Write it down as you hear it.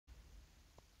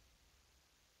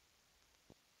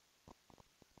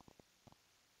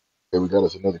Okay, we got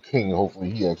us another king.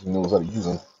 Hopefully he actually knows how to use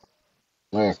him.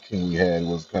 Last king we had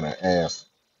was kind of ass.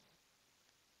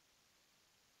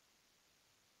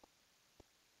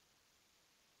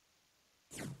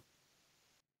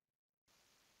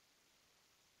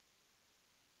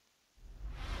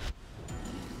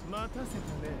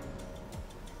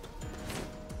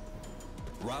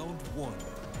 Round one.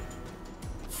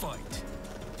 Fight.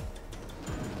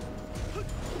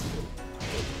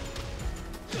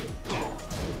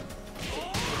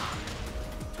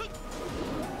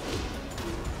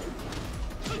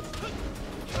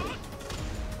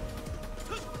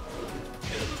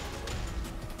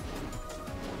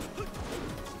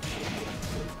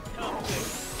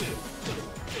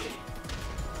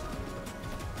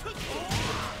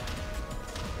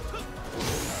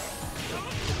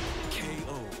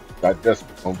 Got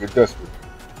desperate. Don't get desperate.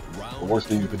 The Round worst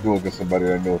thing you can do against somebody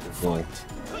that knows what they're doing.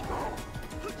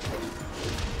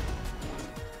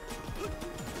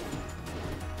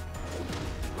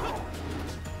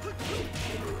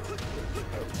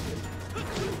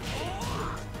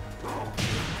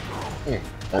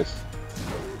 Nice.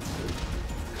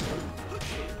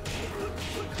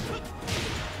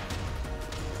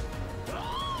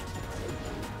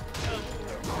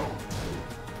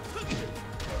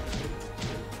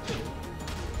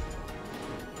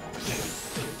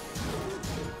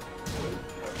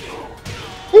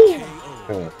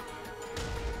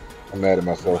 I'm mad at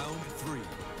myself. Round three.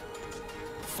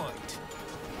 Fight.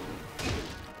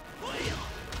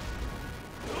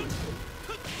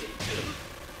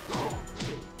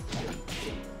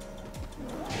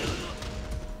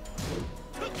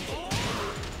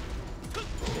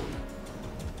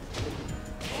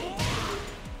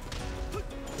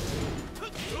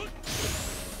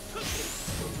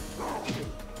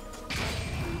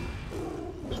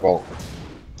 His fault.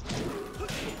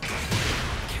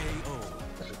 KO.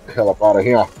 Get the hell up out of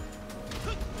here.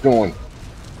 Doing.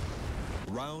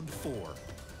 Round four.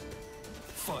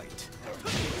 Fight.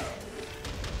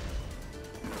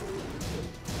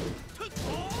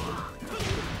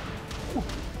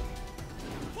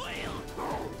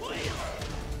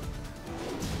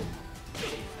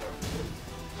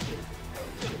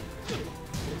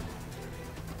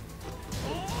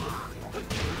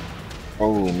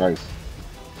 Oh, nice.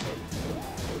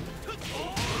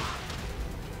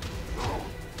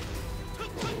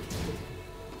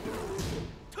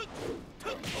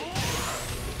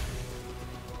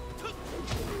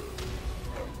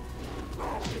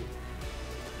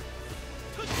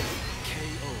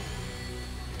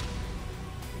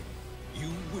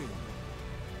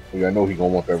 Yeah, I know he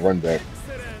gonna want that run back.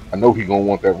 I know he gonna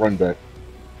want that run back.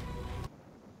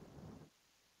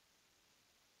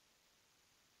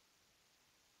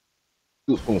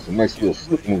 He was pulling some nice little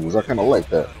slip moves. I kind of like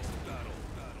that.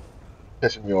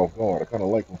 Catching me off guard. I kind of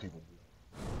like when people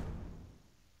do.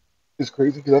 It's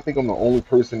crazy because I think I'm the only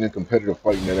person in competitive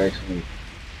fighting that actually,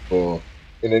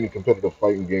 in any competitive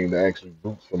fighting game that actually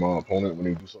roots for my opponent when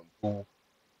they do something cool.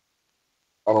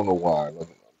 I don't know why. Like,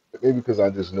 maybe because I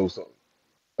just know something.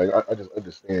 Like I just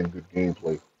understand good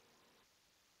gameplay.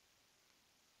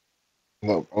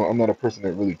 No, I'm not a person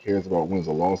that really cares about wins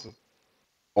or losses.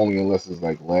 Only unless it's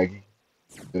like laggy.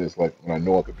 Then it's like when I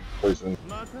know I could beat the person,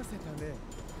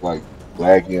 like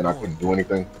laggy and I couldn't do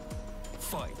anything.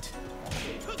 Fight.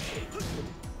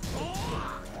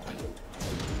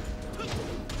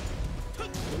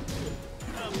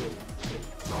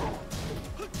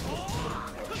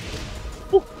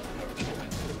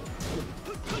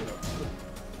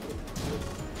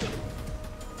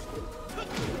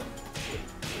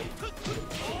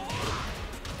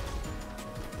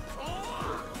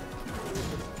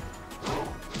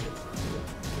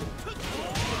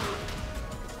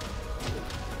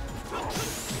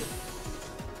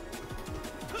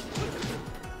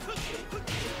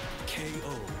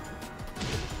 KO.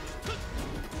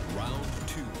 Round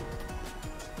two.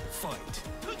 Fight.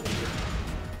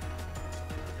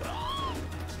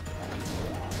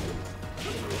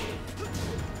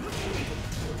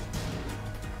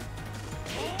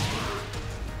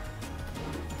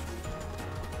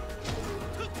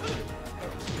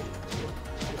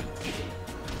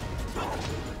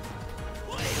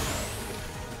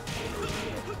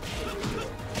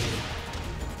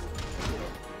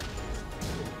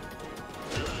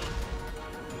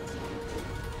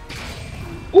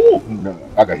 Ooh, no,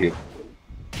 I got hit.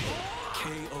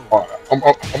 KO.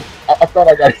 I thought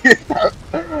I got hit.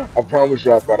 I promise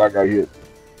you, I thought I got hit.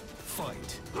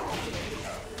 Fight.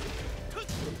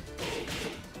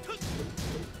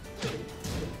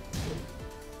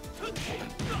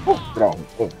 Oh, get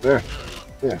off. Oh, there.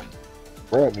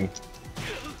 Grab me.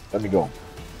 Let me go.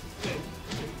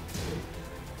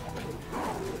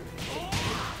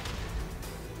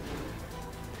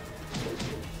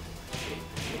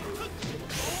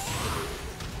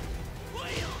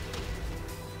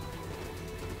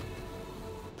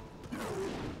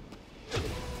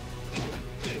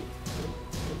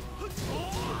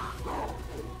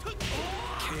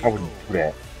 Why would you do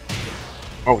that?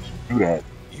 Why would you do that?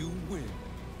 You win.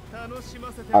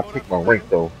 I'll take my rank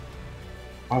though.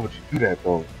 Why would you do that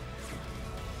though?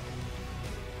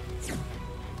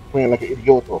 Playing like an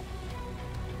idioto.